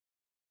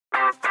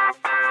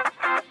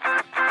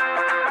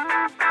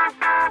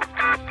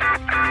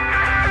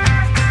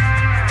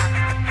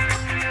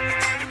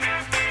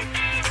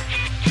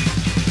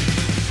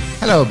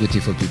Hello,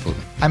 beautiful people.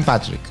 I'm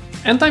Patrick.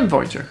 And I'm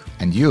Wojciech.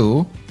 And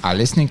you are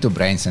listening to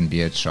Brains and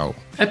Beard Show.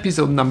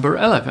 Episode number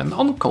 11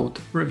 on code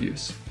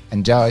reviews.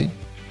 Enjoy!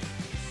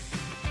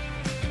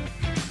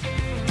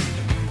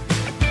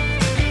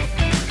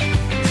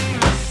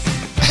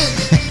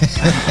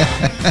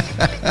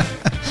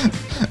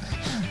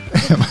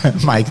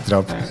 Mic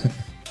drop.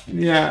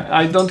 Yeah,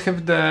 I don't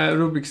have the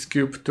Rubik's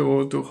Cube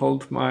to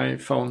hold my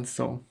phone,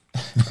 so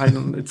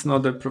it's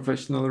not a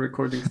professional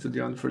recording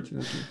studio,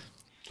 unfortunately.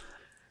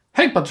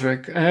 Hey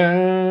Patrick,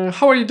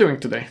 how are you doing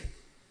today?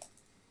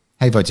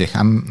 Hey Wojciech,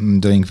 I'm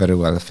doing very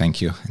well,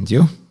 thank you. And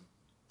you?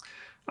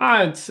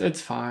 It's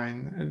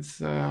fine. It's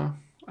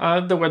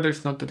the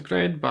weather's not that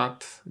great,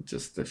 but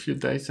just a few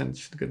days and it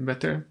should get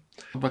better.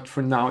 But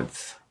for now,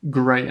 it's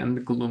gray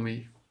and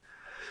gloomy.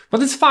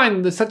 But it's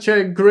fine. Such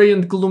a gray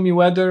and gloomy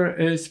weather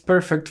is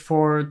perfect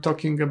for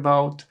talking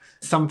about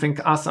something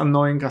as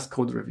annoying as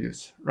code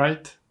reviews,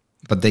 right?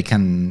 But they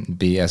can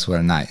be as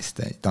well nice.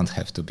 They don't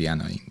have to be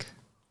annoying.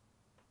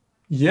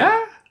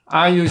 Yeah,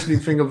 I usually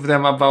think of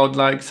them about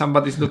like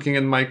somebody's looking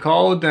at my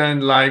code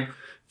and like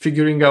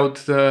figuring out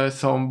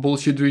some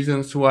bullshit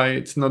reasons why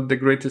it's not the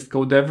greatest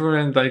code ever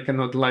and I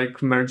cannot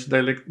like merge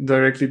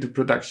directly to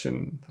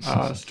production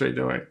straight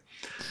away.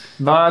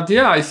 But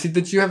yeah, I see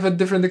that you have a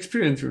different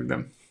experience with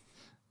them.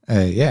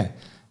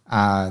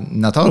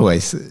 Not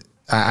always.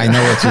 I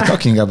know what you're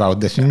talking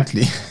about,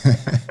 definitely.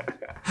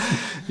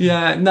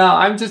 Yeah, no,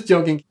 I'm just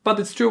joking. But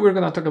it's true, we're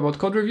going to talk about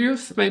code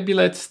reviews. Maybe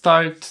let's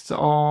start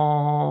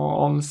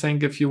on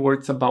saying a few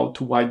words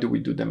about why do we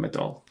do them at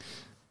all.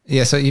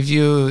 Yeah, so if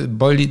you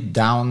boil it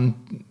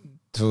down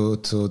to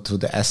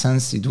the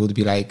essence, it would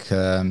be like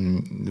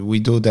we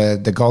do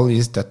the goal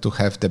is that to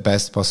have the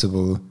best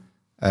possible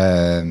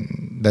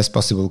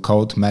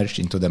code merged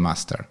into the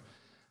master.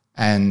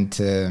 And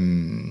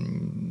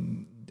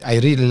I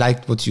really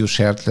liked what you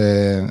shared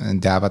the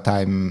other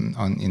time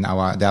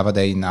the other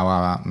day in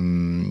our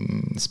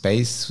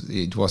space.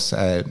 It was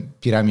a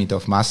pyramid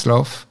of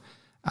Maslow,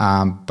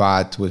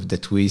 but with the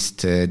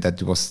twist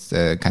that was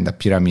kind of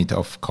pyramid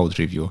of code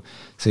review.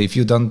 So if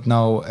you don't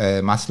know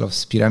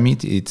Maslow's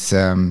pyramid, it's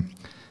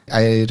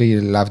I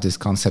really love this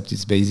concept.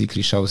 It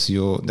basically shows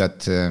you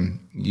that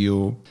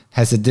you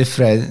has a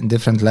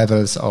different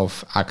levels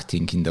of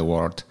acting in the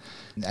world.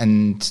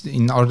 And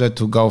in order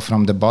to go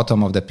from the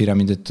bottom of the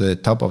pyramid to the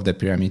top of the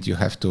pyramid, you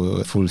have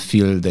to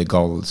fulfill the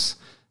goals.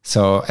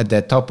 So at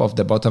the top of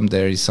the bottom,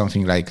 there is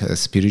something like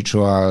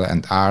spiritual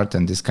and art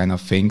and this kind of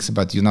things,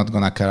 but you're not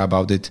going to care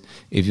about it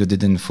if you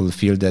didn't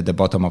fulfill the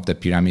bottom of the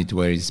pyramid,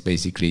 where it's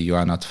basically you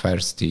are not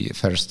thirsty,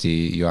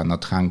 you are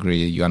not hungry,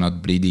 you are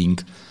not bleeding,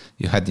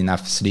 you had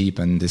enough sleep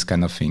and this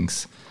kind of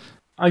things.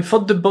 I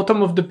thought the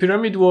bottom of the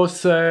pyramid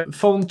was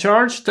phone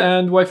charged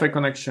and Wi-Fi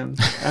connection,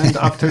 and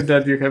after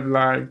that you have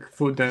like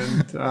food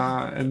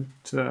and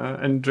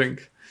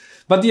drink.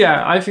 But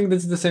yeah, I think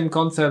that's the same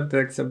concept,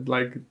 except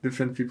like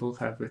different people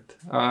have it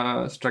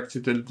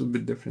structured a little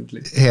bit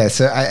differently. Yeah,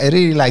 so I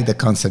really like the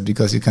concept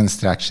because you can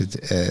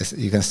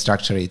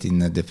structure it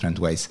in different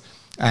ways.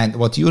 And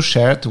what you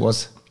shared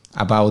was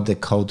about the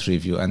code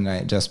review, and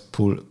I just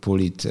pull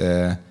it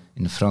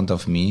in front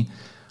of me.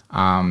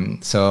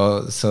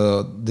 So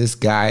this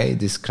guy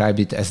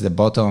described it as the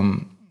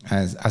bottom,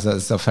 as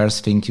the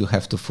first thing you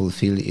have to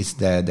fulfill is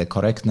the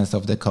correctness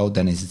of the code,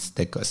 then it's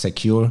the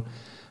secure,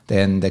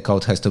 then the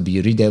code has to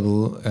be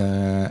readable,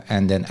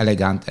 and then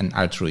elegant and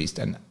altruist.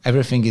 And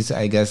everything is,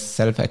 I guess,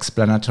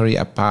 self-explanatory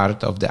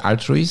apart of the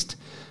altruist.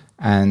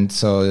 And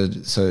so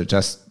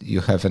just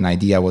you have an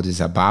idea what it's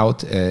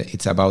about.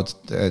 It's about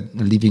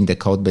leaving the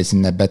code base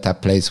in a better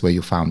place where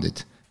you found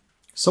it.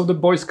 So the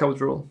Boy Scout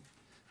rule.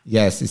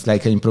 Yes, it's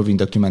like improving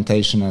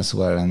documentation as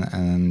well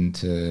and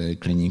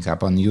cleaning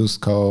up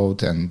unused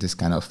code and this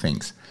kind of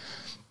things.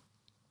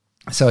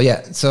 So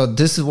yeah, so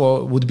this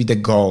would be the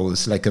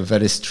goals, like a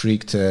very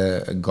strict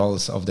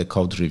goals of the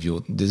code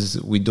review.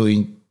 We're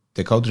doing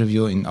the code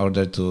review in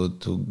order to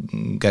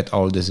get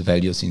all these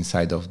values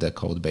inside of the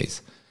code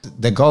base.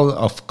 The goal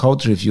of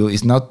code review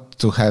is not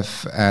to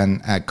have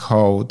a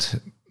code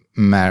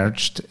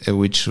merged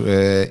which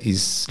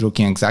is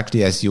looking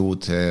exactly as you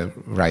would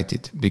write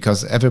it,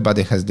 because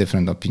everybody has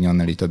different opinion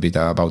a little bit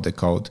about the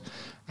code,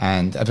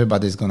 and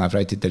everybody's gonna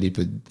write it a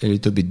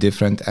little bit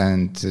different.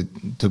 And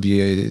to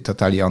be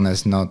totally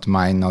honest, not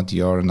mine, not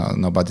your,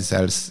 nobody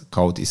else's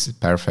code is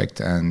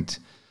perfect, and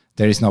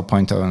there is no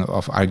point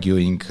of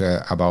arguing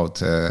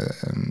about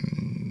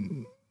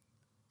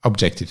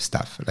objective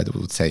stuff, like we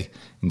would say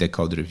in the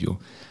code review.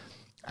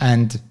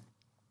 And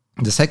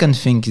the second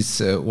thing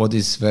is what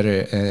is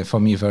for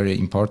me very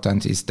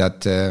important is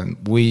that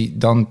we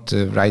don't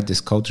write these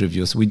code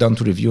reviews. We don't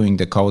reviewing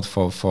the code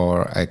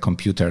for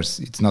computers.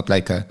 It's not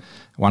like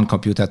one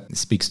computer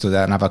speaks to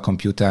another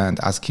computer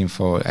and asks him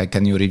for,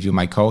 can you review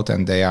my code?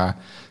 And they are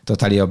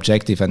totally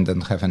objective and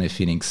don't have any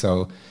feelings.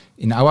 So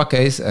in our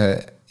case,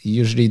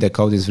 usually the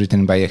code is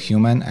written by a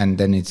human and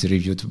then it's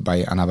reviewed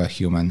by another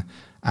human.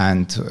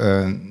 And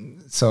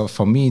so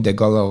for me, the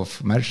goal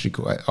of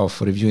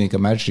reviewing a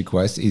merge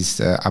request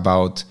is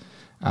about,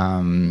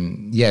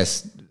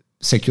 yes,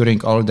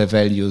 securing all the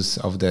values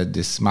of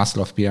this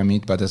Maslow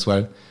pyramid, but as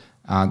well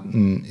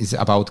is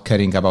about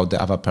caring about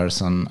the other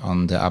person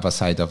on the other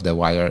side of the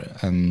wire,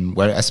 and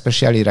where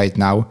especially right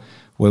now,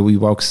 where we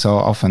work so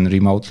often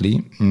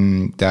remotely,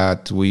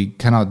 that we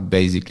cannot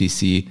basically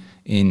see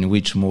in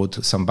which mood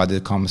somebody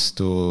comes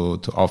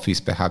to office.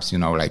 Perhaps,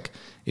 like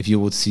if you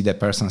would see the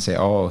person say,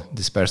 oh,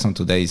 this person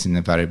today is in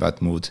a very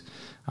bad mood,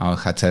 or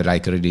had a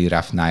really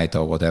rough night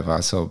or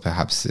whatever. So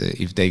perhaps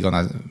if they're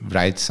gonna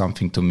write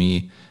something to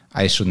me,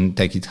 I shouldn't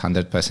take it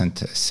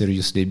 100%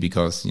 seriously,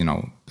 because,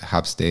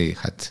 perhaps they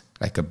had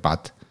like a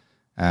bad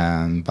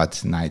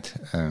night.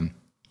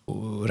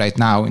 Right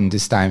now in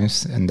these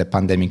times, in the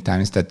pandemic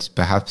times, that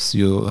perhaps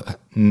you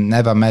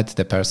never met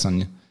the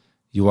person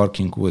you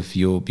working with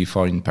you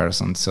before in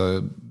person.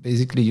 So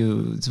basically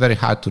it's very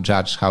hard to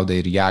judge how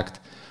they react.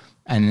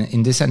 And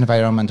in this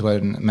environment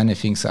where many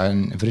things are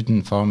in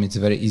written form, it's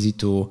very easy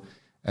to,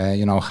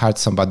 hurt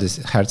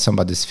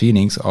somebody's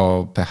feelings,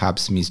 or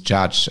perhaps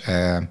misjudge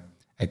a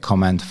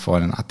comment for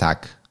an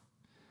attack,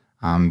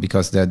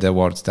 because the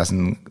words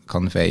doesn't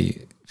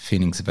convey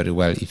feelings very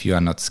well if you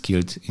are not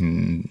skilled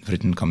in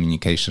written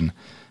communication.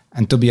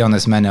 And to be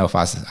honest, many of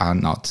us are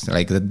not.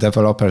 Like the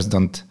developers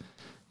don't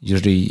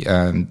usually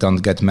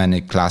don't get many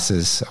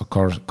classes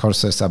or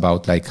courses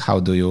about like how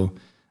do you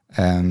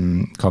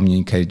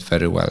communicate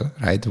very well,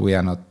 right? We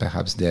are not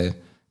perhaps the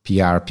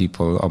PR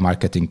people or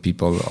marketing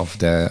people of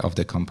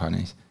the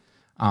companies.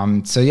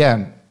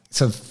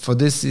 So for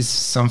this is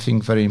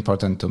something very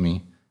important to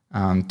me.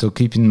 To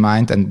keep in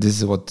mind, and this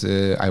is what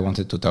I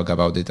wanted to talk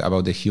about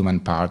the human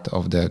part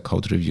of the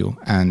code review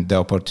and the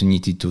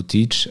opportunity to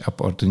teach,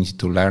 opportunity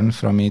to learn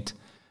from it,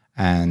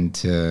 and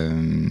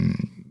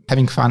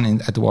having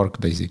fun at work,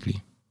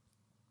 basically.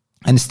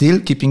 And still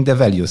keeping the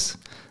values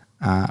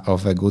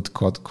of a good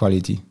code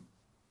quality.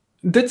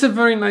 That's a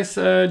very nice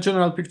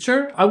general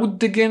picture. I would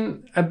dig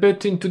in a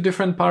bit into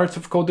different parts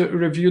of code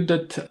review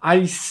that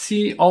I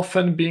see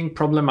often being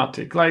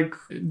problematic. Like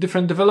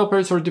different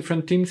developers or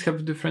different teams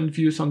have different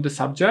views on the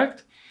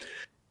subject.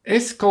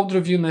 Is code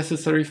review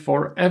necessary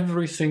for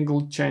every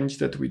single change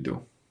that we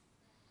do?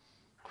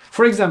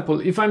 For example,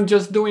 if I'm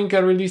just doing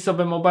a release of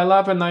a mobile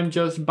app and I'm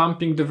just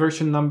bumping the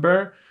version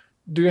number,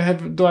 do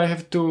I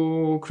have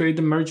to create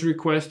a merge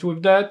request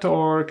with that,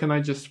 or can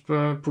I just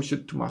push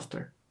it to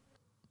master?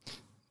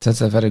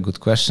 That's a very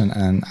good question,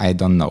 and I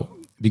don't know.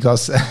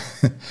 Because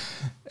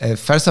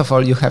first of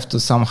all, you have to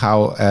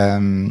somehow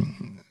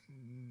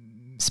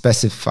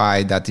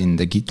specify that in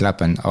the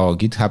GitLab or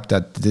GitHub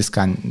that this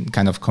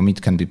kind of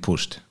commit can be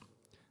pushed.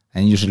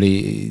 And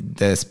usually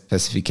the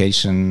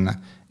specification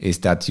is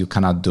that you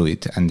cannot do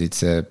it, and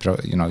it's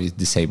it's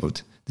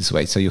disabled this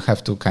way. So you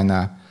have to kind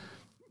of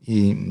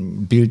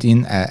build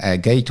in a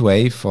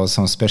gateway for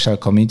some special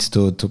commits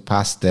to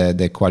pass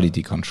the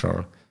quality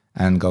control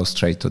and go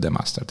straight to the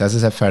master. That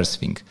is the first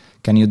thing.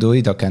 Can you do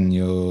it or can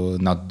you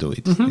not do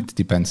it? Mm-hmm. It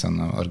depends on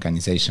the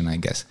organization, I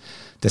guess.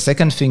 The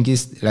second thing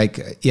is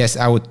like, yes,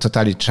 I would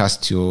totally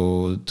trust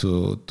you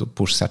to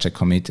push such a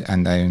commit,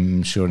 and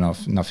I'm sure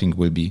nothing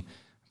will be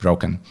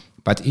broken.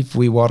 But if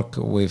we work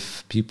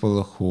with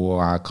people who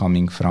are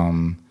coming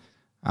from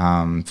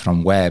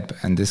web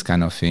and this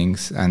kind of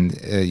things, and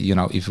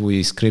if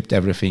we script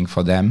everything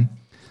for them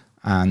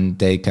and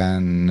they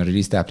can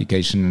release the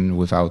application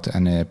without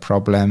any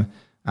problem,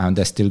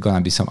 there's still going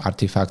to be some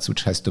artifacts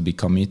which has to be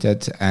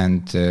committed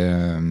and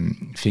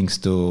things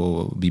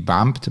to be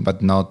bumped,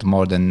 but not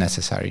more than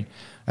necessary.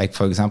 Like,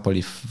 for example,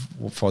 if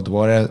for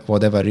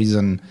whatever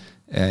reason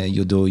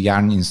you do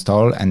yarn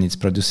install and it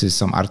produces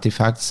some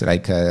artifacts,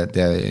 like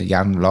the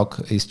yarn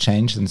log is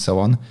changed and so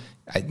on,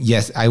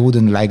 yes, I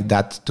wouldn't like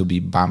that to be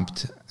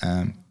bumped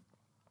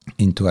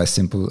into a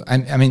simple...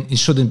 I mean, it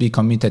shouldn't be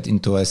committed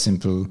into a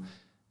simple...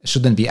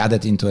 shouldn't be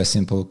added into a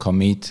simple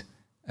commit,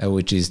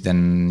 which is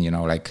then,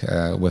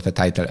 with a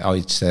title,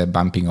 it's a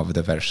bumping of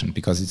the version,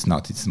 because it's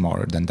not, it's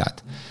more than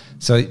that.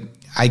 So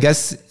I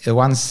guess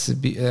once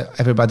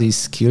everybody is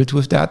skilled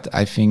with that,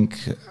 I think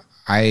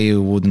I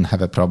wouldn't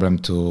have a problem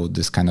to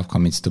this kind of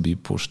commits to be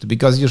pushed,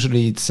 because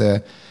usually it's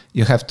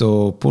you have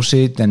to push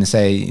it and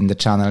say in the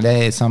channel,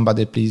 hey,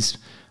 somebody please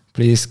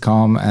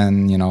come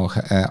and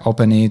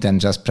open it,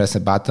 and just press a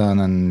button,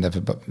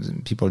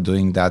 and people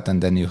doing that,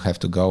 and then you have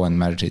to go and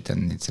merge it,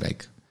 and it's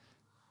like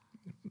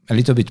a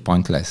little bit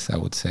pointless, I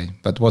would say.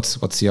 But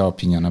what's your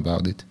opinion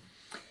about it?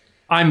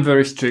 I'm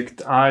very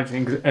strict. I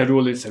think a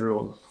rule is a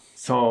rule.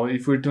 So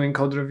if we're doing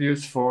code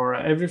reviews for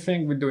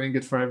everything, we're doing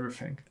it for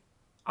everything.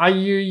 I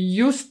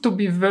used to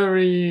be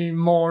very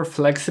more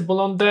flexible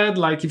on that.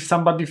 Like if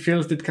somebody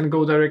feels that it can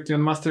go directly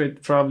on master,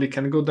 it probably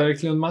can go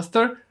directly on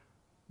master.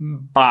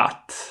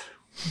 But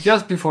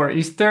just before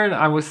Easter,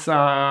 I was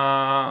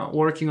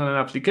working on an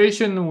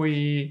application.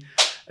 We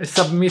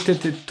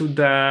submitted it to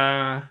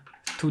the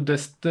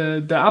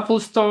Apple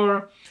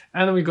Store,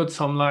 and we got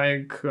some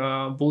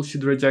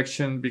bullshit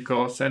rejection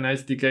because an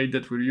SDK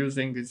that we're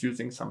using is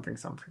using something.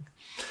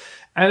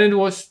 And it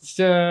was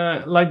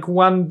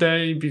one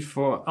day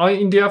before,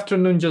 in the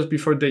afternoon, just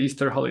before the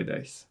Easter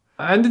holidays.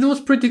 And it was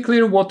pretty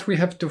clear what we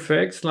have to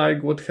fix,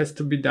 like what has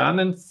to be done.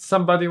 And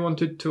somebody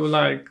wanted to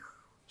like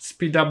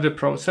speed up the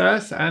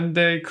process, and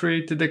they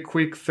created a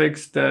quick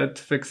fix that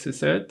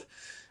fixes it.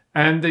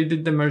 And they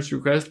did the merge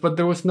request, but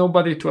there was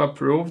nobody to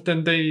approve.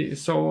 And they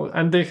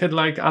had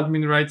like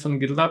admin rights on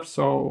GitLab,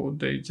 so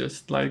they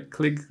just like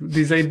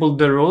disabled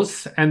the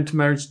rules and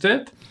merged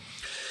it.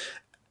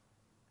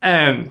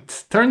 And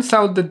turns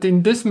out that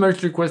in this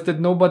merge request that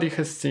nobody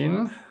has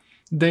seen,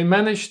 they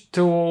managed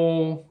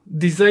to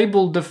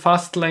disable the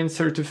fast lane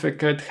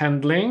certificate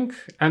handling,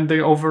 and they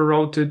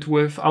overwrote it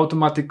with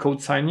automatic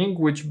code signing,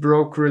 which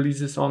broke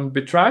releases on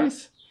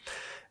Bitrise.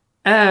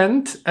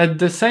 And at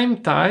the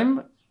same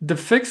time, the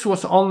fix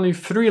was only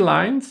 3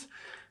 lines,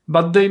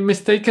 but they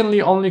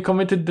mistakenly only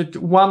committed the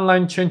 1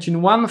 line change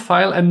in one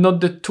file and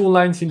not the 2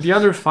 lines in the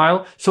other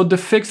file. So the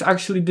fix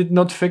actually did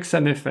not fix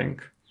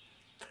anything.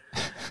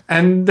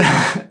 And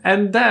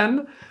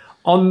then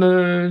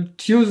on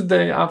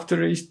Tuesday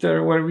after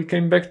Easter, where we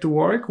came back to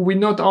work, we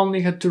not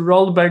only had to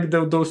roll back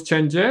those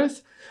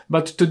changes,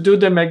 but to do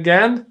them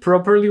again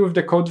properly with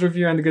the code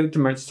review and get it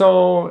merged.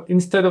 So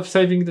instead of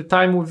saving the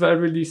time with a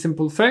really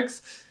simple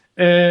fix,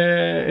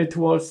 it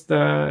was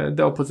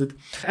the opposite.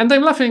 And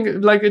I'm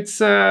laughing, like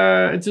it's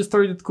a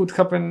story that could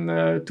happen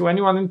to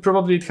anyone, and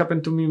probably it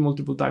happened to me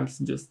multiple times.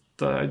 Just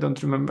I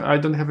don't remember. I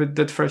don't have it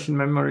that fresh in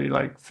memory,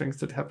 like things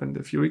that happened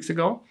a few weeks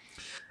ago.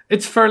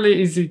 It's fairly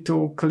easy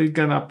to click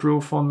and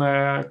approve on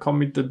a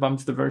commit that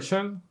bumps the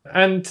version.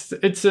 And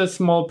it's a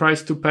small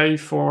price to pay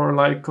for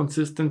like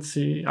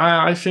consistency.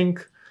 I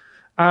think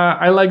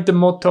I like the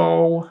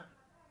motto,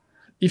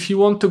 if you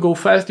want to go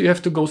fast, you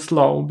have to go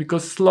slow,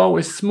 because slow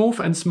is smooth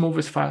and smooth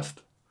is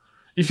fast.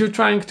 If you're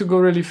trying to go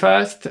really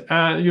fast,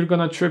 you're going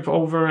to trip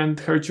over and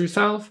hurt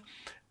yourself.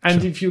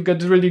 And sure. If you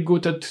get really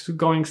good at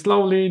going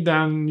slowly,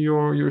 then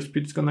your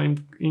speed is going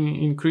to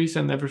increase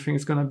and everything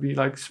is going to be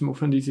like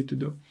smooth and easy to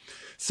do.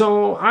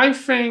 So I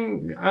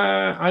think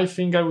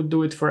I would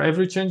do it for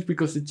every change,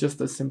 because it's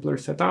just a simpler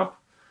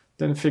setup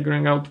than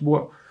figuring out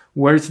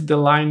where's the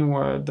line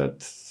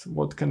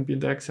what can be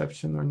the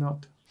exception or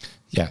not.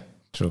 Yeah,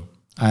 true.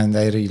 And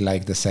I really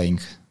like the saying,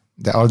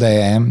 the older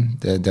I am,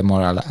 the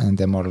more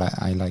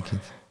I like it.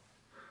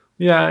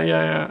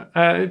 Yeah.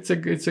 It's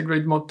a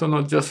great motto,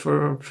 not just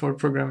for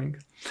programming.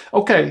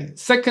 Okay,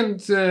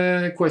 second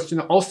question,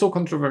 also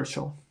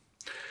controversial.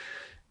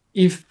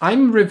 If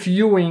I'm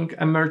reviewing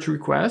a merge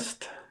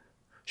request,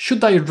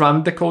 should I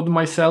run the code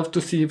myself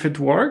to see if it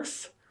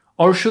works?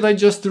 Or should I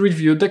just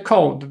review the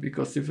code?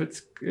 Because if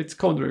it's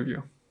code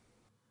review.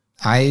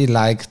 I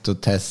like to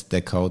test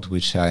the code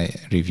which I'm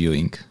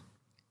reviewing.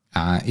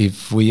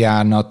 If we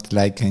are not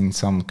like in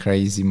some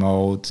crazy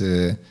mode,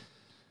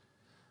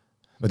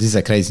 but it's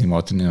a crazy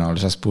mode,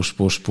 just push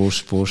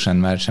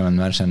and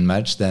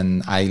merge,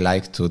 then I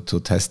like to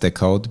test the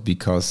code,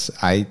 because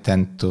I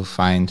tend to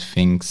find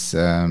things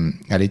a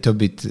little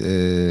bit,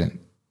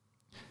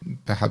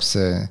 perhaps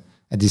a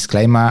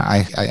disclaimer,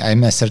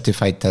 I'm a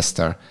certified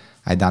tester.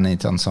 I done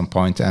it on some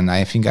point, and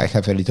I think I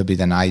have a little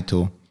bit an eye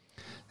to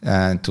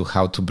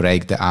how to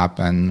break the app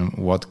and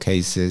what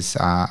cases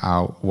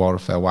are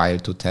worth a while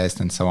to test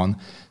and so on.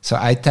 So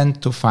I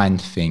tend to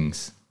find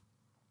things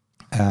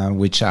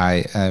which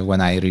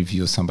when I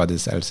review somebody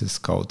else's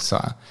code. So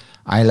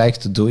I like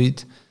to do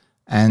it.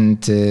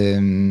 And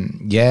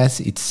yes,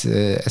 it's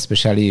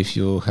especially if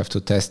you have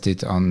to test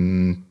it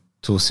on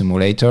 2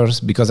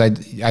 simulators, because I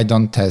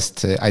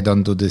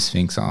don't do these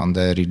things on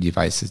the real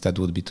devices. That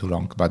would be too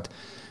long. But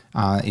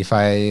if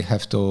I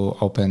have to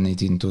open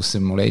it into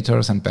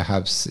simulators, and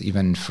perhaps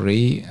even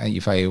 3,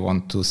 if I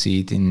want to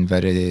see it in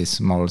very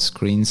small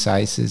screen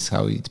sizes,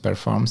 how it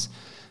performs,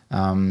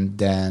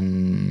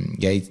 then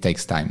yeah, it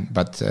takes time,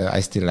 but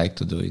I still like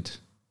to do it.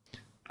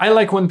 I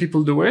like when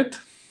people do it.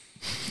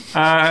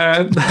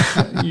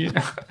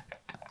 Yeah.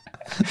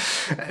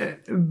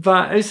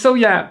 But so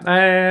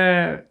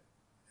yeah,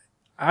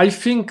 I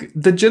think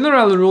the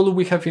general rule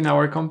we have in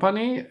our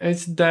company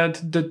is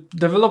that the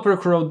developer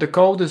who wrote the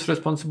code is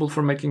responsible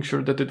for making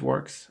sure that it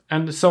works.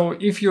 And so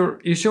if you're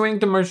issuing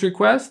the merge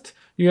request,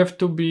 you have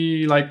to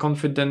be like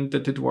confident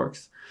that it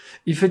works.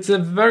 If it's a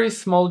very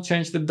small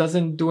change that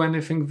doesn't do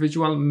anything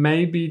visual,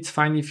 maybe it's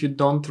fine if you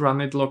don't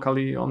run it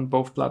locally on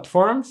both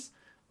platforms,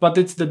 but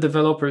it's the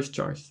developer's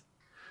choice.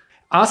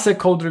 As a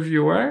code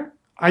reviewer,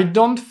 I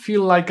don't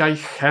feel like I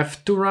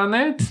have to run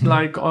it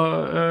like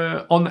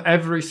on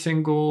every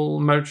single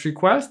merge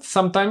request.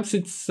 Sometimes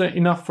it's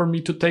enough for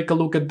me to take a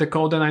look at the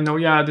code and I know,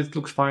 yeah, this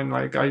looks fine.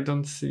 Like I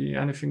don't see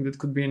anything that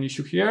could be an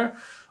issue here,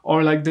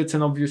 or like that's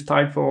an obvious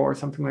typo or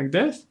something like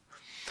this.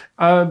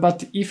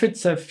 But if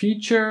it's a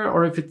feature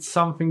or if it's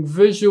something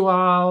visual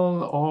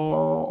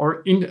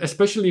or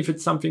especially if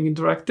it's something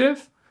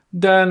interactive,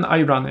 then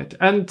I run it.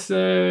 And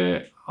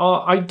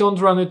I don't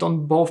run it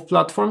on both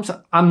platforms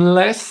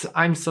unless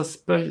I'm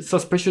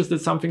suspicious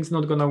that something's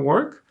not going to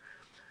work.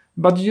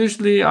 But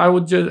usually I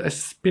would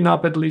just spin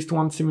up at least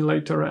one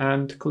simulator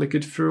and click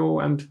it through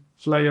and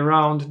play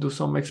around, do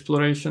some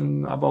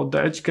exploration about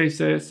the edge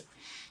cases.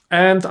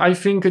 And I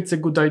think it's a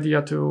good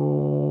idea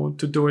to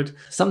to do it.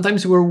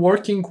 Sometimes we're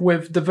working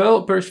with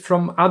developers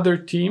from other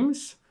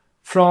teams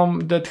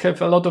that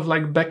have a lot of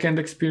like backend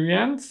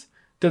experience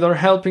that are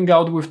helping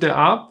out with the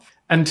app.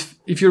 And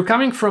if you're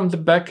coming from the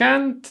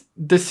backend,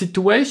 the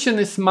situation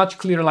is much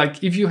clearer.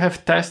 Like if you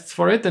have tests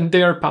for it and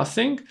they are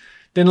passing,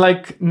 then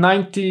like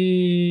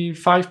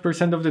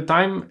 95% of the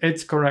time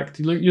it's correct.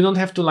 You don't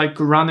have to like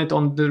run it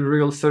on the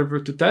real server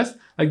to test.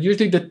 Like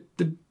usually the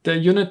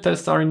unit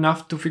tests are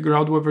enough to figure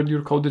out whether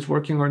your code is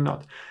working or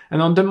not.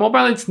 And on the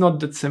mobile, it's not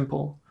that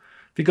simple,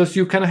 because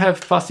you can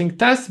have passing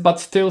tests, but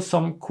still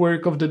some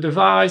quirk of the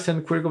device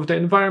and quirk of the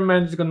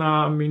environment is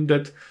gonna mean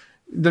that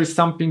there's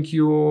something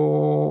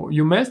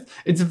you missed.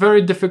 It's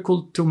very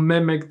difficult to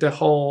mimic the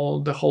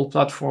whole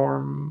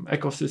platform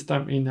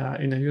ecosystem in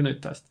a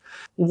unit test.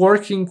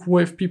 Working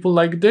with people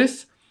like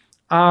this,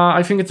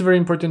 I think it's very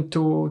important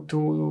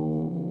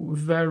to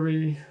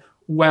very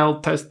well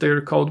test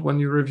their code when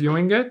you're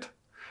reviewing it.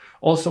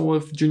 Also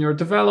with junior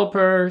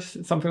developers,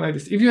 something like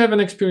this. If you have an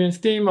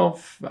experienced team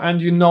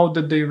and you know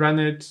that they ran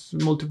it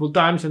multiple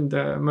times and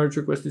the merge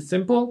request is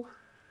simple,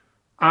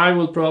 I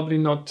will probably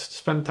not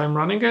spend time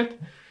running it.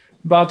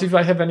 But if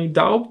I have any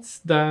doubts,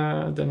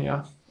 then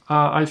yeah,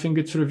 I think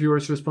it's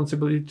reviewers'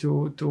 responsibility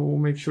to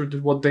make sure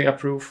that what they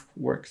approve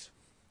works.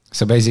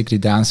 So basically,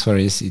 the answer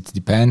is it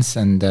depends,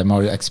 and the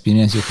more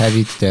experience you have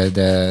it,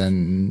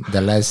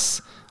 the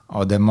less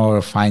or the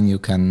more fine you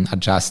can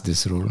adjust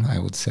this rule, I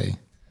would say.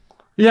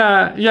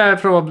 Yeah,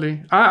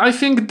 probably. I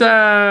think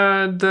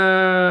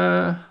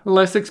the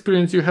less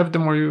experience you have, the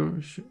more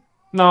you.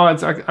 No,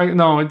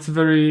 it's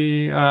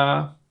very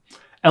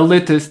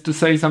elitist to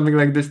say something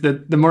like this.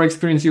 That the more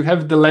experience you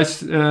have, the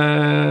less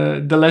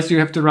you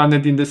have to run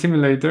it in the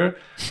simulator,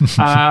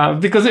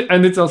 because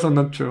it's also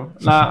not true.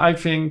 I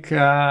think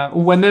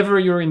whenever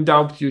you're in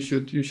doubt, you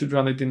should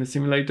run it in the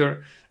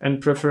simulator, and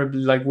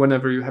preferably like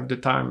whenever you have the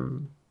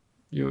time,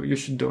 you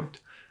should do it.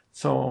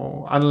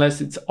 So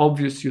unless it's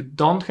obvious you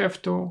don't have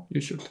to,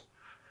 you should.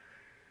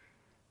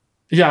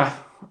 Yeah.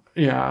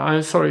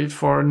 I'm sorry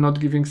for not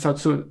giving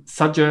such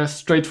a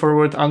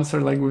straightforward answer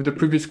like with the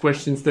previous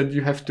questions that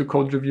you have to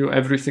code review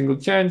every single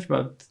change.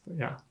 But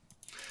yeah,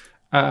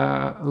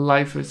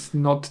 life is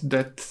not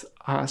that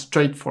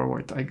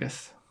straightforward, I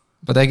guess.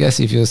 But I guess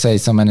if you say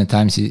so many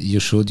times you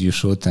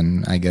should,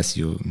 and I guess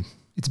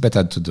it's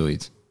better to do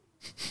it.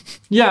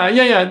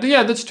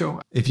 Yeah, that's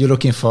true. If you're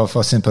looking for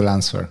a simple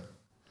answer.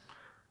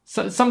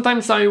 So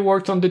sometimes I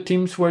worked on the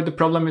teams where the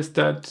problem is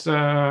that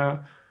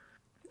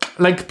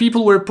like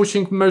people were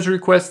pushing merge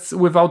requests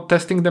without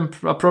testing them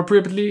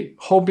appropriately,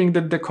 hoping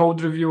that the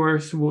code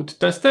reviewers would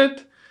test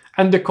it.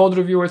 And the code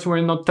reviewers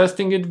were not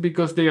testing it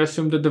because they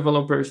assumed the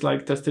developers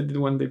like tested it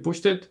when they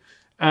pushed it.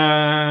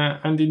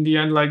 And in the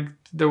end, like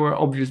there were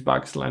obvious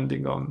bugs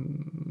landing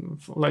on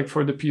like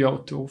for the PO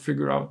to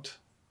figure out.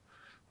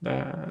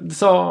 And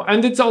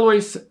it's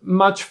always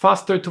much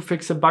faster to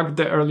fix a bug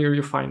the earlier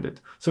you find it.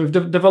 So if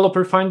the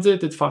developer finds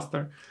it, it's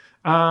faster.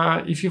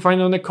 If you find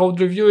on a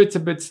code review, it's a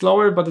bit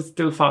slower, but it's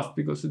still fast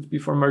because it's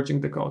before merging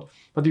the code.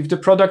 But if the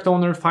product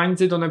owner finds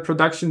it on a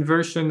production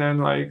version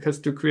and like has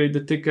to create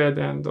the ticket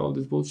and all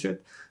this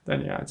bullshit,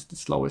 then yeah, it's the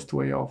slowest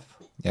way off.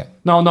 Yeah.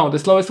 No, the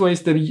slowest way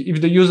is if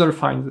the user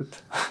finds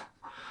it.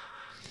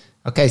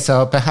 Okay,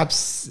 so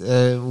perhaps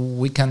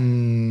we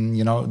can,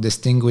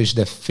 distinguish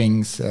the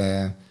things.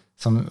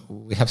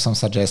 We have some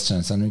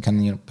suggestions, and we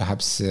can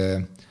perhaps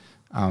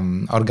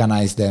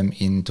organize them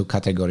into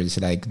categories,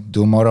 like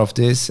do more of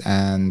this,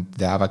 and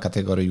the other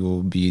category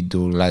will be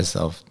do less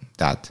of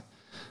that.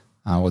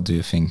 What do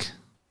you think?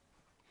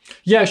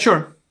 Yeah,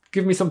 sure.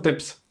 Give me some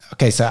tips.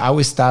 Okay, so I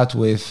will start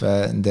with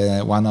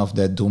the one of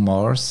the do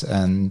mores,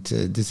 and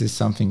this is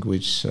something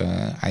which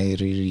I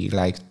really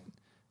like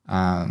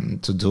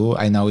to do.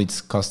 I know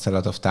it costs a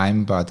lot of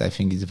time, but I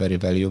think it's very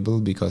valuable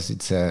because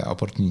it's an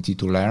opportunity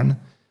to learn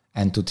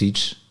and to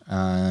teach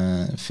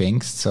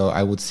things. So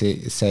I would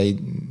say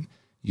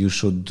you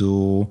should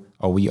do,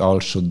 or we all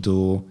should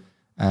do,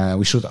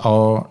 we should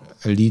all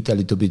lead a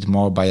little bit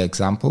more by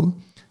example.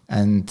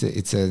 And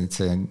it's a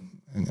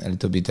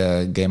little bit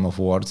a game of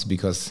words,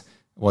 because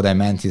what I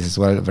meant is as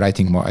well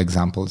writing more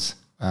examples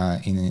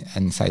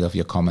inside of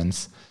your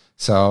comments.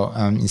 So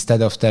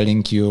instead of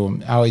telling you,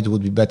 it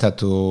would be better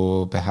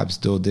to perhaps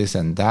do this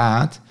and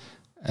that,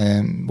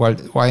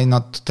 why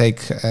not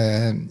take,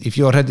 if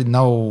you already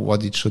know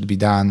what it should be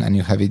done and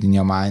you have it in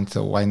your mind,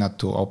 so why not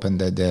to open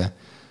the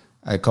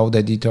code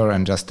editor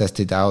and just test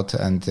it out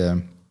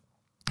and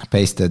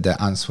paste the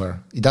answer.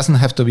 It doesn't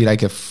have to be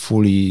like a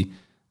fully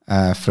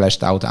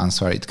fleshed out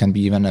answer. It can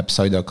be even a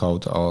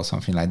pseudocode or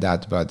something like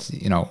that. But,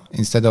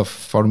 instead of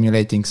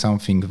formulating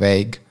something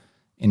vague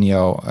in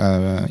your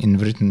in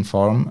written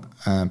form,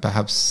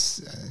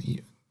 perhaps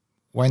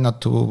why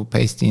not to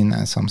paste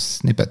in some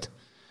snippet,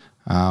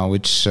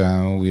 which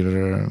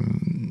will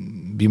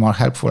be more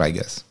helpful, I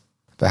guess.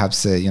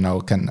 Perhaps,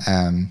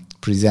 can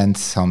present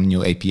some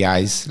new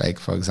APIs, like,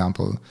 for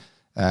example,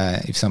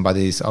 if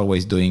somebody is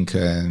always doing,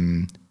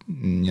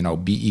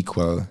 be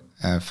equal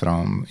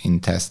from in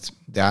test,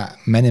 there are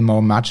many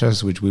more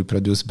matches which will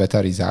produce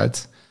better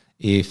results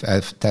if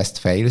a test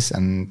fails,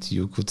 and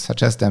you could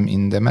suggest them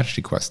in the merge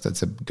request.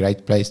 That's a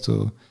great place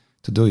to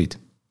do it.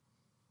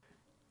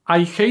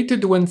 I hate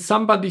it when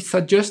somebody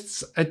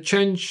suggests a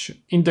change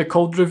in the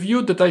code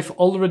review that I've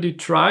already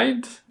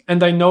tried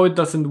and I know it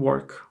doesn't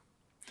work.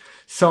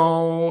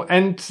 So,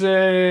 and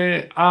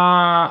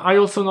I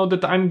also know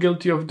that I'm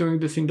guilty of doing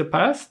this in the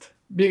past.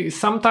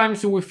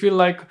 Sometimes we feel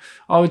like,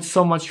 oh, it's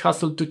so much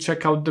hassle to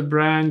check out the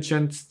branch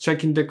and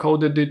check in the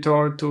code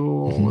editor to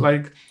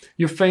like,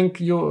 you think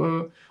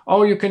you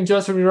can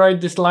just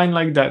rewrite this line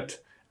like that.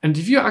 And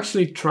if you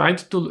actually tried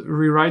to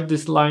rewrite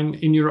this line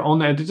in your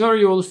own editor,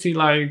 you will see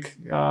like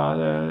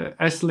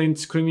ESLint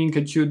screaming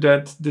at you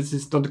that this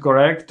is not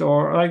correct,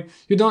 or like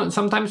you don't,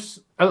 sometimes,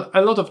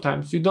 a lot of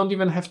times, you don't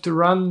even have to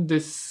run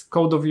this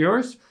code of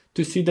yours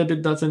to see that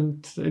it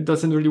doesn't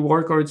really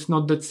work, or it's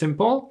not that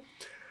simple.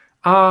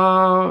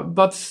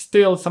 But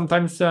still,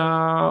 sometimes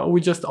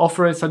we just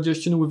offer a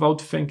suggestion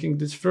without thinking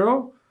this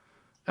through.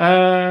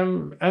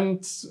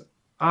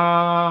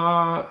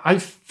 I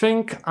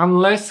think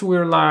unless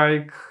we're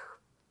like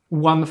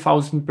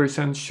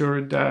 1000%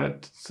 sure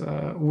that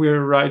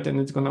we're right and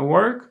it's gonna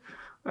work,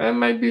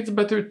 maybe it's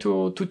better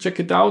to check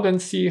it out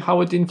and see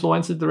how it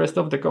influences the rest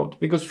of the code.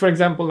 Because, for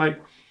example,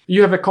 like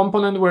you have a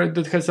component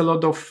that has a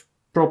lot of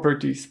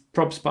properties,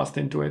 props passed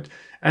into it,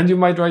 and you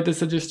might write a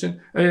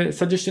suggestion.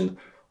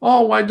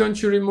 Oh, why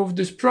don't you remove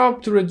this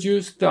prop to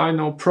reduce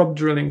the, prop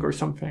drilling or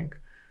something?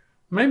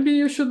 Maybe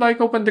you should like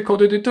open the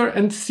code editor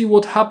and see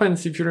what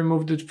happens if you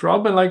remove this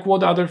prop and like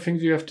what other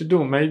things you have to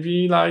do.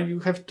 Maybe like you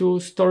have to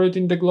store it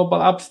in the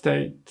global app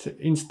state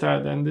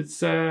instead, and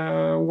it's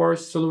a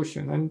worse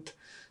solution. And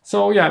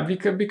so yeah, be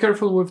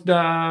careful with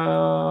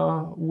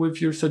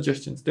your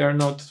suggestions. They are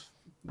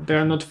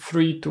not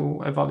free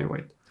to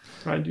evaluate,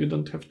 right? You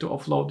don't have to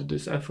offload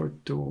this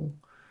effort to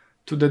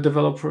the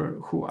developer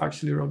who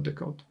actually wrote the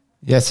code.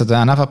 Yeah, so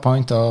another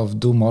point of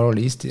do more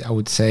list, I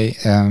would say,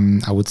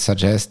 I would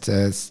suggest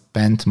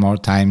spend more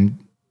time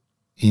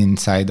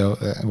inside of,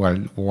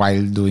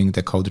 while doing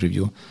the code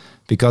review,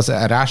 because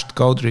a rushed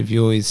code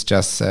review is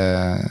just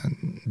a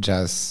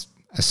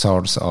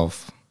source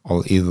of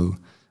all evil,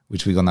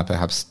 which we're gonna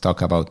perhaps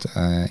talk about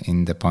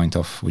in the point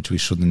of which we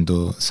shouldn't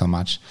do so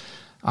much,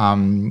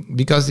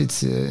 because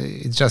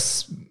it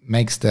just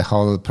makes the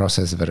whole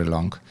process very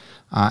long.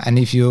 And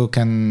if you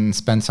can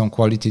spend some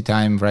quality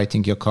time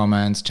writing your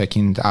comments,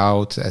 checking it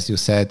out, as you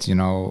said,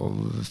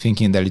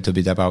 thinking a little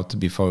bit about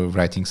before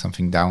writing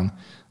something down,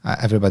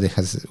 everybody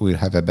will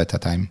have a better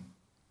time.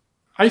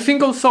 I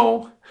think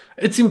also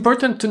it's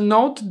important to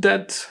note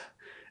that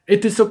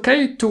it is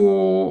okay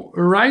to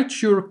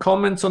write your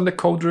comments on the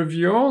code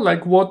review,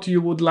 like what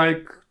you would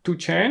like to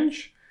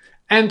change,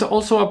 and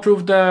also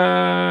approve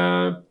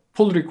the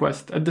pull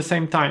request at the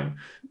same time.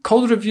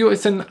 Code review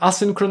is an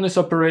asynchronous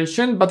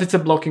operation, but it's a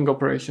blocking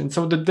operation.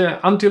 So that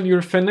until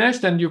you're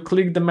finished and you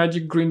click the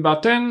magic green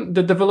button,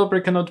 the developer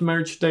cannot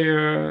merge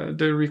their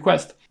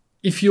request.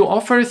 If you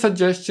offer a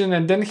suggestion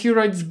and then he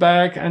writes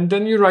back and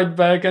then you write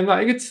back, and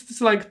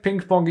it's like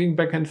ping-ponging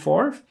back and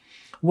forth.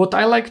 What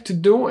I like to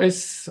do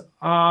is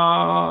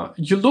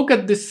you look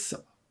at this,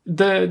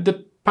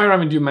 the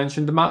pyramid you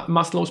mentioned, the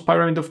Maslow's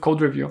pyramid of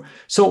code review.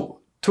 So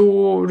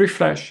to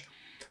refresh,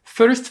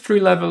 first 3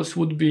 levels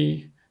would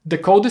be the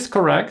code is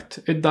correct,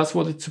 it does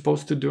what it's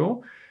supposed to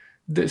do.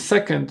 The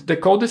second, the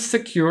code is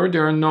secure,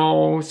 there are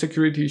no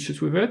security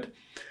issues with it.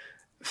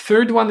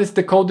 Third one is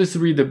the code is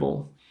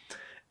readable.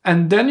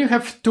 And then you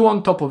have 2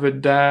 on top of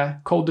it.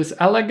 The code is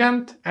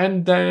elegant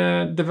and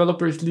the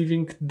developer is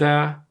leaving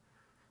the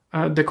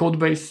code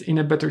base in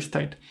a better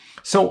state.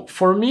 So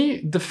for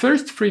me, the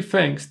first 3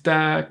 things,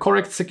 the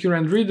correct, secure,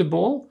 and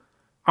readable,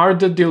 are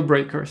the deal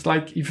breakers.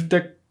 Like if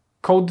the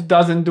code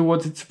doesn't do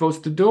what it's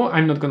supposed to do,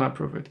 I'm not gonna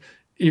approve it.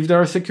 If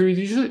there are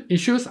security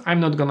issues, I'm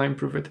not going to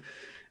improve it.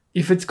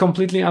 If it's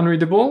completely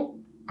unreadable,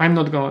 I'm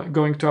not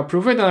going to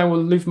approve it, and I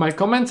will leave my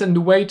comments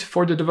and wait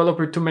for the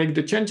developer to make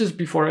the changes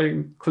before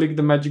I click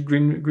the magic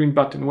green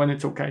button when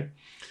it's okay.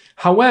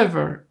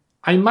 However,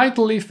 I might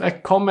leave a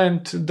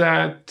comment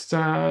that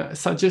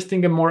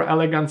suggesting a more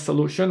elegant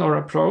solution or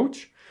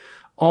approach,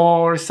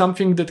 or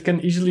something that can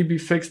easily be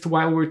fixed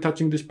while we're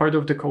touching this part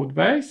of the code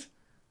base.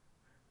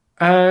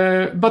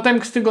 But I'm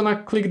still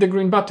gonna click the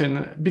green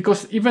button,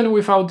 because even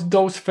without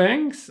those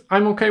things,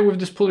 I'm okay with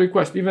this pull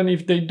request. Even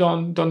if they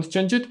don't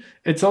change it,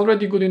 it's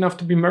already good enough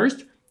to be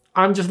merged.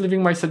 I'm just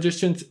leaving my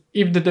suggestions.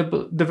 If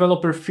the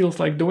developer feels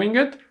like doing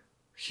it,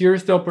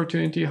 here's the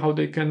opportunity how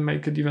they can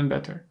make it even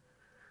better.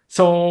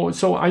 So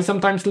I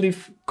sometimes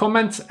leave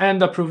comments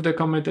and approve the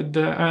commit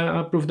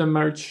approve the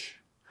merge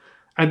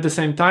at the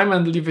same time,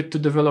 and leave it to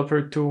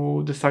developer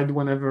to decide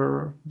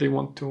whenever they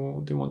want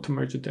to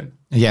merge it in.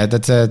 Yeah,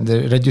 that's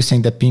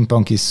reducing the ping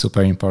pong is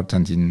super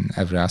important in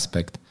every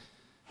aspect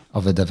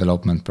of the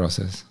development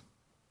process.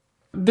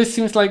 This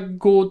seems like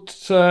good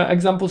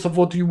examples of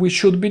what we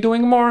should be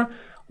doing more,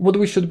 what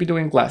we should be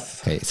doing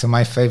less. Okay, so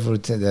my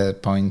favorite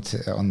point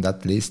on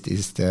that list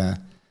is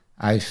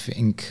I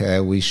think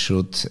we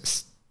should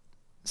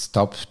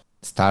stop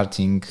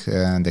starting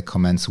the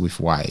comments with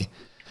why.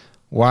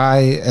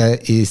 why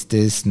is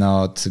this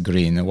not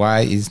green? Why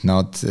is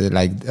not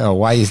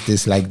why is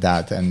this like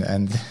that?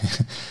 And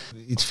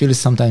it feels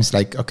sometimes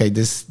like, okay,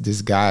 this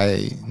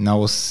guy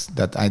knows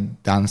that I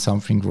done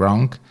something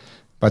wrong,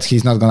 but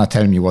he's not gonna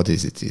tell me what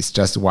is it. It's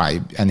just why,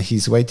 and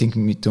he's waiting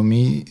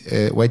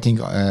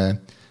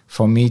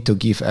for me to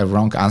give a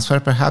wrong answer,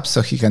 perhaps,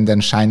 so he can then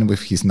shine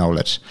with his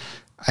knowledge.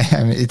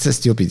 I mean, it's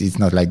stupid. It's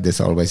not like this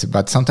always,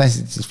 but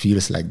sometimes it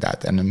feels like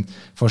that. And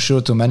for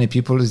sure, to many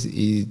people,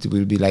 it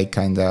will be like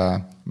kind of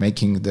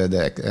making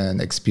the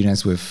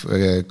experience with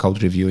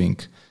code reviewing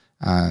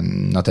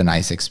not a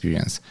nice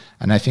experience.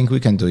 And I think we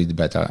can do it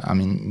better. I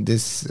mean,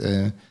 this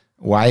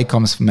why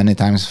comes many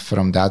times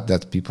from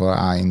that people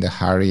are in the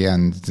hurry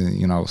and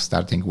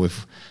starting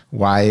with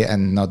why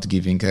and not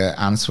giving an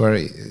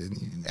answer.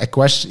 A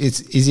question.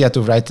 It's easier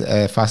to write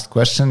a fast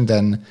question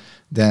than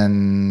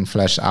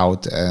flesh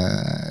out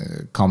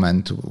a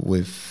comment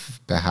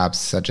with perhaps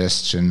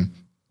suggestion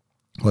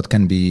what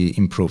can be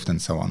improved and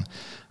so on.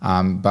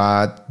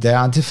 But there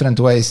are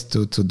different ways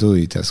to do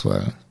it as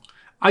well.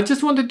 I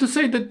just wanted to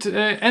say that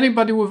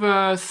anybody with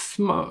a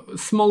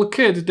small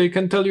kid, they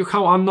can tell you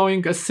how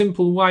annoying a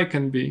simple why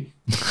can be.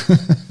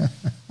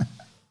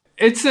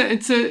 It's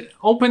a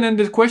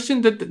open-ended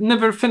question that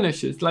never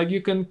finishes. Like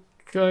you can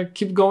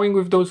keep going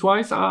with those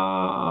whys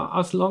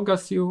as long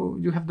as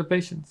you have the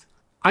patience.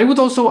 I would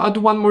also add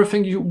one more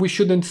thing we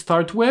shouldn't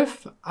start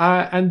with,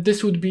 and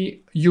this would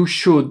be you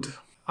should.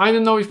 I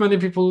don't know if many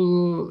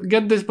people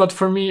get this, but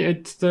for me,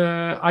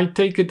 I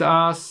take it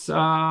as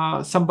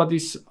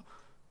somebody's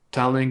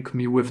telling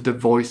me with the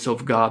voice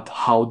of God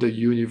how the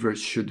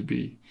universe should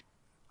be.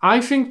 I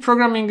think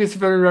programming is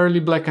very rarely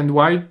black and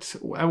white,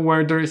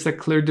 where there is a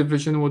clear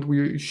division what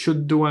we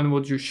should do and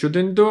what you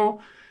shouldn't do.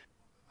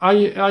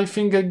 I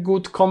think a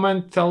good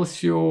comment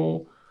tells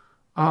you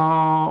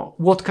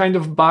what kind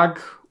of bug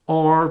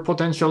or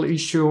potential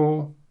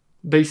issue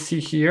they see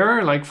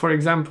here. Like, for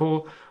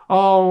example,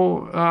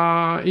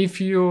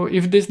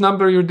 if this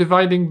number you're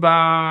dividing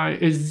by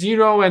is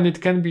 0 and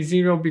it can be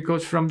 0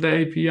 because from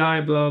the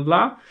API, blah,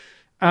 blah.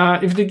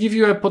 If they give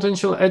you a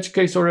potential edge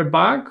case or a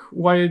bug,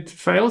 why it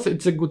fails,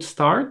 it's a good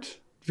start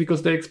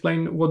because they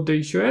explain what the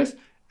issue is.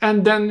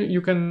 And then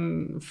you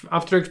can,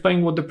 after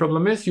explaining what the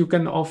problem is, you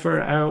can offer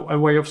a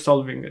way of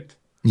solving it.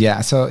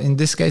 Yeah, so in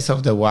this case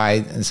of the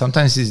why,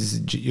 sometimes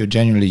you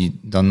genuinely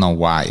don't know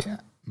why,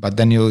 but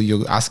then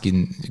you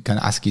can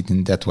ask it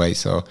in that way.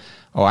 So,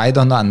 I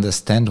don't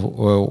understand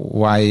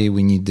why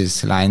we need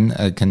this line.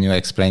 Can you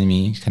explain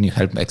me? Can you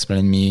help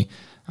explain me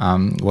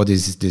what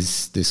is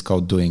this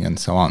code doing and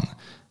so on?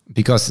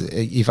 Because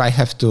if I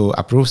have to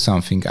approve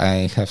something,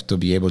 I have to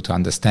be able to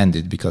understand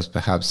it, because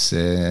perhaps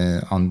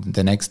on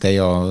the next day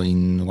or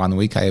in 1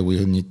 week I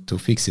will need to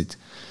fix it.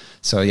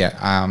 So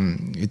yeah,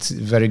 it's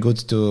very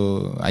good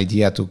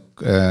idea to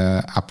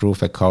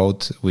approve a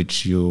code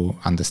which you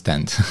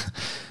understand.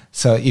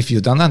 So if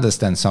you don't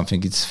understand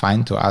something, it's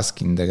fine to ask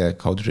in the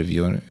code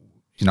review,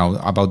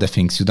 about the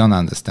things you don't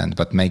understand,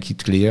 but make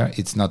it clear.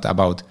 It's not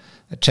about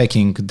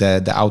checking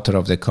the author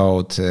of the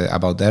code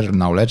about their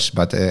knowledge,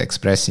 but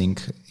expressing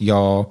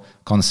your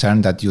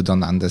concern that you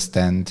don't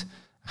understand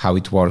how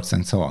it works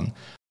and so on.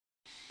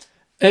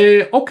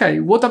 Okay,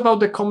 what about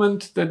the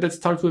comment that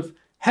starts with,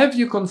 have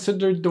you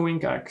considered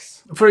doing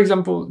X? For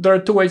example, there are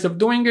two ways of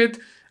doing it.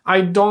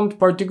 I don't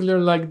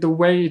particularly like the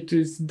way it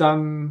is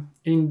done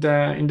in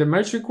the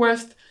merge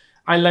request.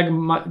 I like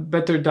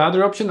better the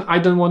other option. I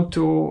don't want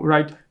to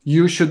write,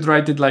 you should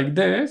write it like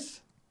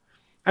this.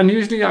 And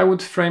usually I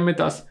would frame it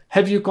as,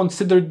 have you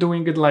considered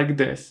doing it like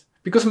this?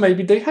 Because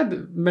maybe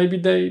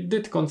they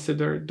did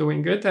consider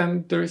doing it,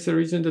 and there is a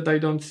reason that I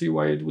don't see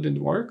why it wouldn't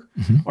work.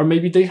 Mm-hmm. Or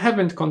maybe they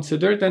haven't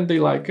considered and they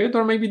like it,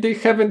 or maybe they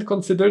haven't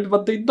considered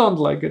but they don't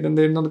like it and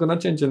they're not going to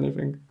change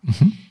anything.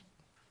 Mm-hmm.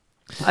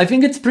 I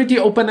think it's pretty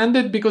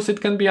open-ended because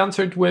it can be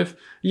answered with,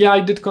 yeah, I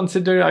did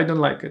consider, I don't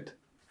like it.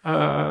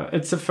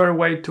 It's a fair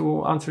way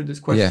to answer this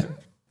question. Yeah.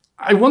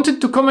 I wanted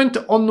to comment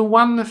on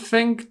one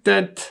thing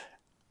that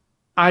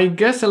I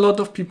guess a lot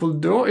of people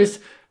do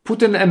is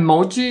put an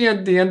emoji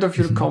at the end of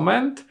your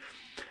comment.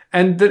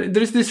 And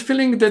there's this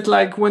feeling that,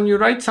 like, when you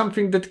write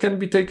something that can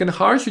be taken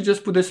harsh, you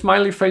just put a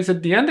smiley face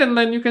at the end, and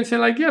then you can say,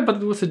 like, yeah,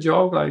 but it was a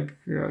joke,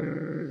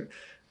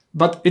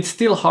 but it's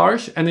still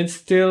harsh and it's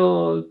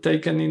still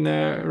taken in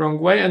a wrong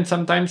way. And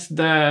sometimes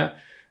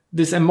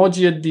this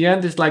emoji at the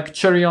end is like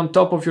cherry on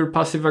top of your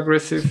passive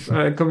aggressive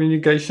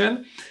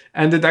communication,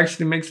 and it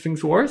actually makes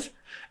things worse.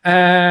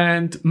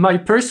 And my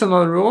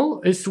personal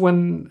rule is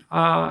when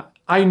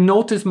I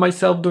notice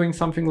myself doing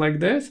something like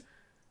this,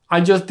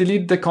 I just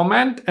delete the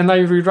comment and I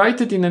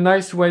rewrite it in a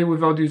nice way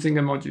without using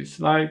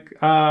emojis. Like,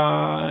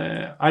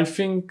 I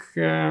think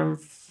you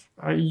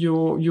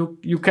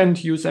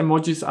can't use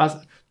emojis as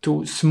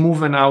to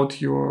smoothen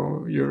out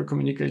your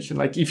communication.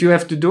 Like, if you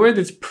have to do it,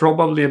 it's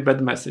probably a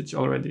bad message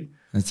already.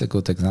 That's a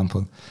good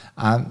example.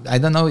 I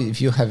don't know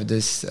if you have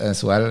this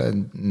as well,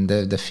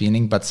 the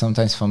feeling, but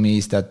sometimes for me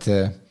is that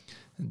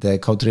the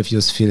code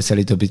reviews feels a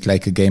little bit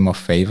like a game of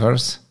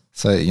favors.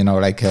 So,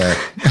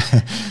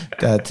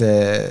 that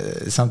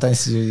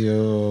sometimes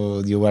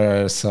you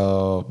were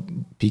so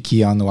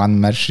picky on one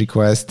merge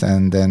request,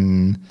 and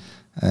then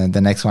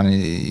the next one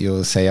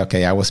you say,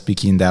 okay, I was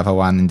picky in the other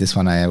one, and this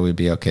one I will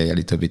be okay a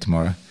little bit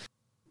more.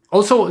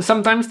 Also,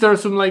 sometimes there are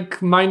some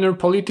minor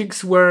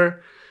politics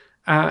where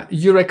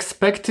you're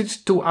expected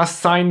to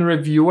assign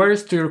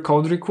reviewers to your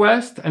code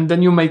request, and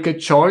then you make a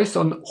choice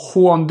on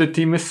who on the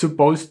team is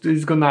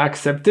gonna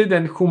accept it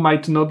and who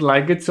might not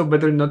like it, so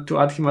better not to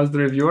add him as the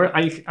reviewer.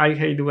 I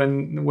hate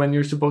when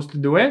you're supposed to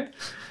do it.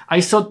 I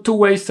saw two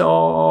ways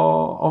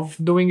of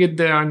doing it.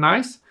 They are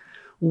nice.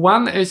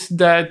 One is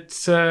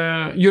that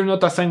you're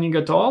not assigning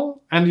at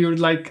all, and you're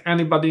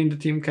anybody in the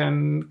team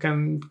can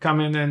come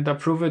in and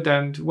approve it,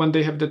 and when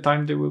they have the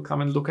time, they will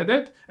come and look at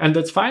it, and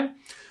that's fine.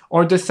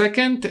 Or the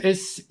second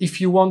is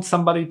if you want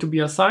somebody to be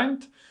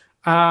assigned.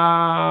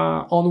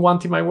 On one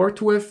team I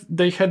worked with,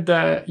 they had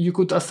you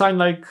could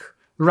assign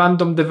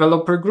random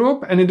developer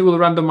group, and it will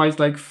randomize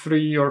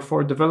 3 or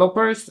 4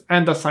 developers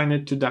and assign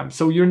it to them.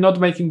 So you're not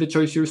making the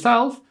choice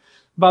yourself,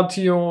 but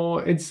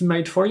it's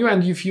made for you.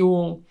 And if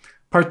you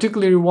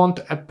particularly want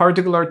a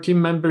particular team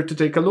member to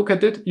take a look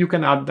at it, you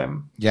can add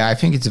them. Yeah, I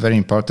think it's very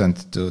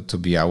important to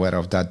be aware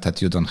of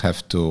that you don't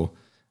have to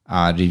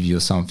review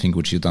something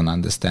which you don't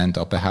understand,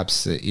 or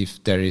perhaps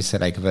if there is a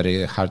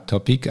very hard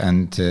topic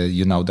and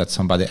you know that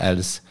somebody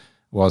else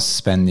was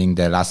spending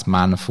the last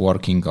month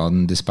working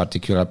on this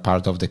particular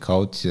part of the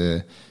code,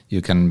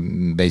 you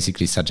can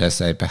basically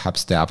suggest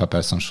perhaps the other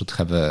person should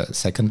have a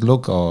second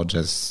look, or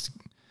just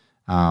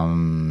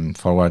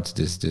forward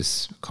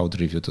this code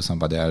review to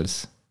somebody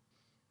else.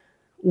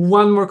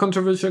 One more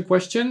controversial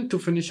question to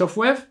finish off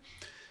with.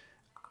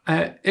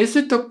 Is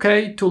it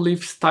okay to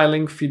leave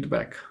styling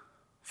feedback?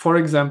 For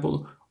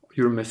example,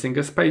 you're missing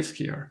a space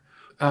here.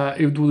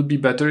 It would be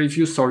better if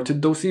you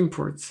sorted those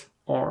imports.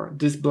 Or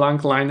this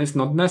blank line is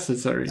not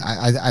necessary.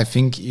 I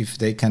think if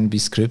they can be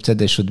scripted,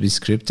 they should be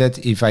scripted.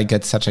 If I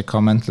get such a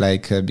comment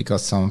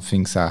because some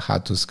things are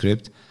hard to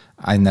script,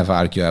 I never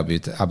argue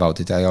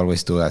about it. I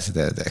always do as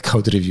the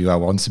code reviewer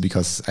wants,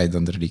 because I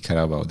don't really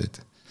care about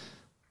it.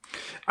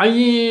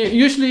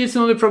 Usually it's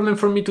not a problem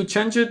for me to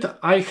change it.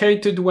 I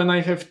hate it when I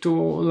have to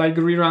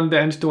rerun the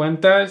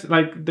end-to-end test.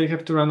 They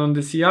have to run on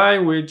the CI,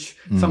 which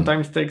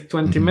sometimes takes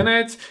 20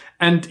 minutes.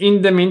 And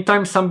in the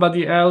meantime,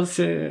 somebody else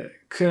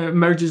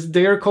merges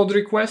their code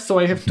request. So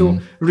I have to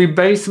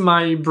rebase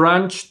my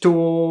branch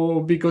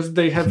because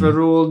they have a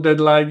rule that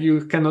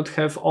you cannot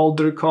have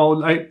older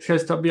code. It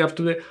has to be up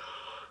to date.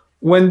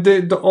 When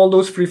all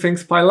those three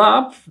things pile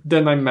up,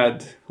 then I'm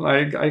mad.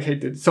 I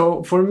hate it.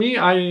 So for me,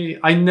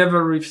 I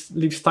never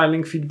leave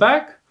styling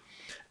feedback.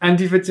 And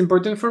if it's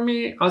important for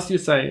me, as you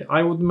say,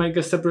 I would make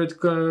a separate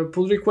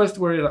pull request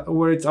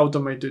where it's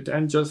automated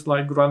and just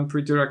run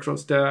pretty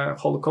across the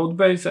whole code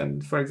base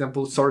and, for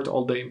example, sort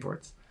all the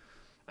imports.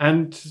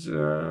 And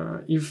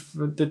if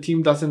the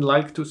team doesn't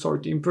like to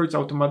sort imports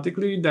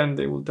automatically, then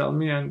they will tell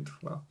me, and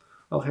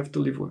I'll have to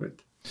live with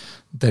it.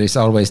 There is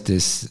always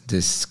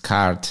this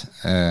card,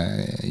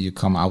 you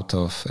come out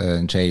of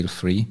jail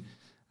free.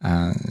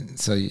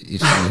 So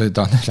if you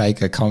don't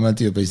like a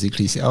comment, you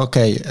basically say,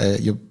 okay,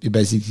 you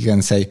basically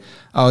can say,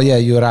 oh yeah,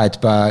 you're right,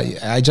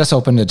 but I just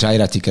opened a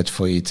Jira ticket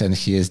for it, and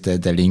here's the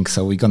link,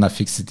 so we're gonna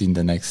fix it in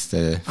the next for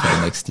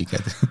the next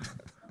ticket.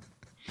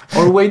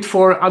 Or wait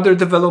for other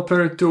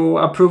developer to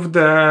approve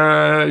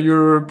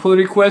your pull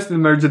request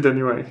and merge it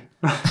anyway.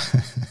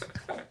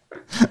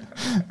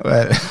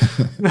 Well.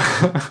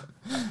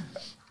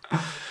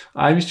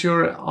 I'm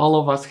sure all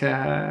of us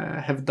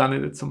have done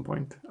it at some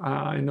point.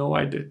 I know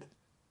I did.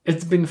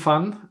 It's been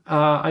fun.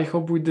 I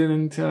hope we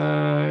didn't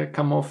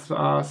come off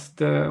as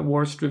the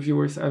worst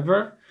reviewers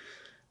ever.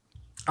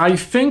 I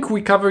think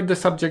we covered the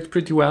subject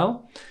pretty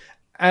well.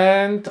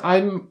 And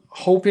I'm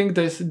hoping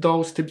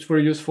those tips were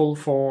useful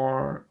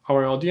for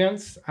our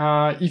audience.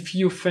 If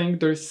you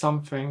think there's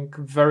something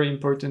very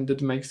important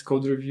that makes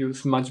code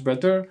reviews much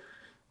better,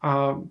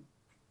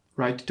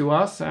 write to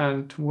us,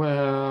 and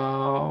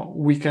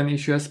we can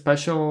issue a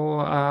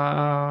special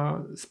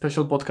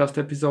podcast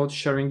episode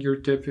sharing your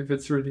tip if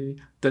it's really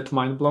that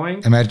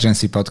mind-blowing.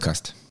 Emergency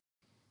podcast.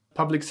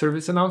 Public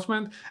service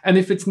announcement. And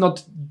if it's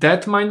not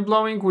that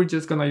mind-blowing, we're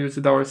just going to use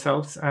it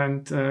ourselves,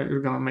 and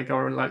we're going to make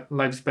our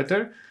lives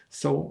better.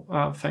 So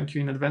thank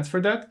you in advance for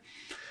that.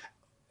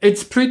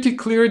 It's pretty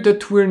clear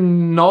that we're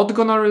not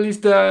going to release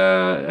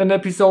an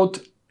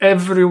episode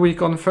every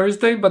week on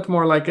Thursday, but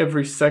more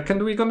every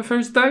second week on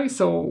Thursday.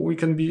 So we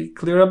can be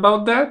clear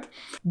about that.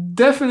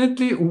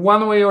 Definitely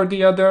one way or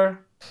the other,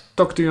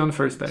 talk to you on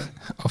Thursday.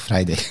 Or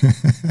Friday.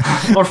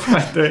 Or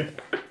Friday.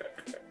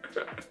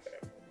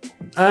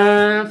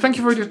 Thank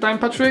you for your time,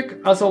 Patrick.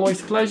 As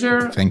always,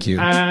 pleasure. Thank you.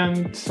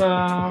 And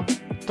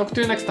talk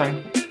to you next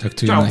time. Talk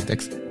to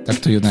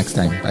you next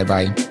time.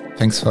 Bye-bye.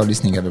 Thanks for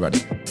listening, everybody.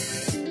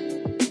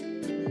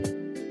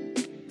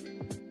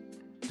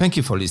 Thank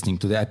you for listening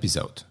to the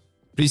episode.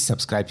 Please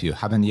subscribe if you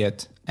haven't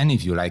yet, and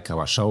if you like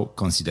our show,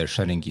 consider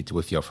sharing it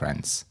with your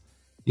friends.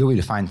 You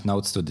will find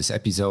notes to this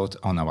episode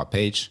on our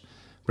page,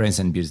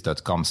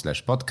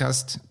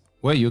 brainsandbeards.com/podcast,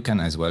 where you can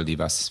as well leave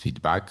us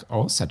feedback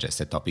or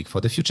suggest a topic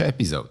for the future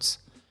episodes.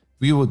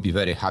 We would be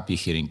very happy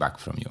hearing back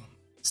from you.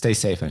 Stay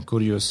safe and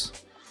curious.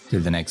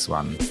 Till the next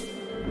one.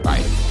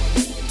 Bye.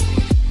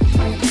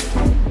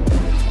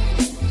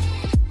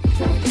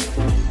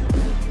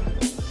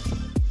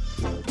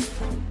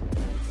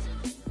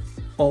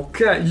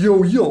 Okej,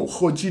 jo,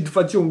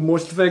 chodźidva tjung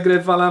most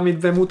vägre amit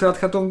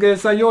bemutathat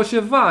ongeza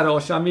Jose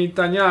Város, amit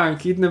a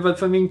nyánk idnevet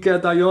fel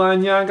minket a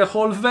Joannyánga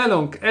hol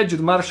velünk.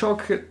 Együtt már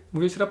sok...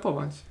 Mówisz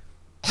rapować?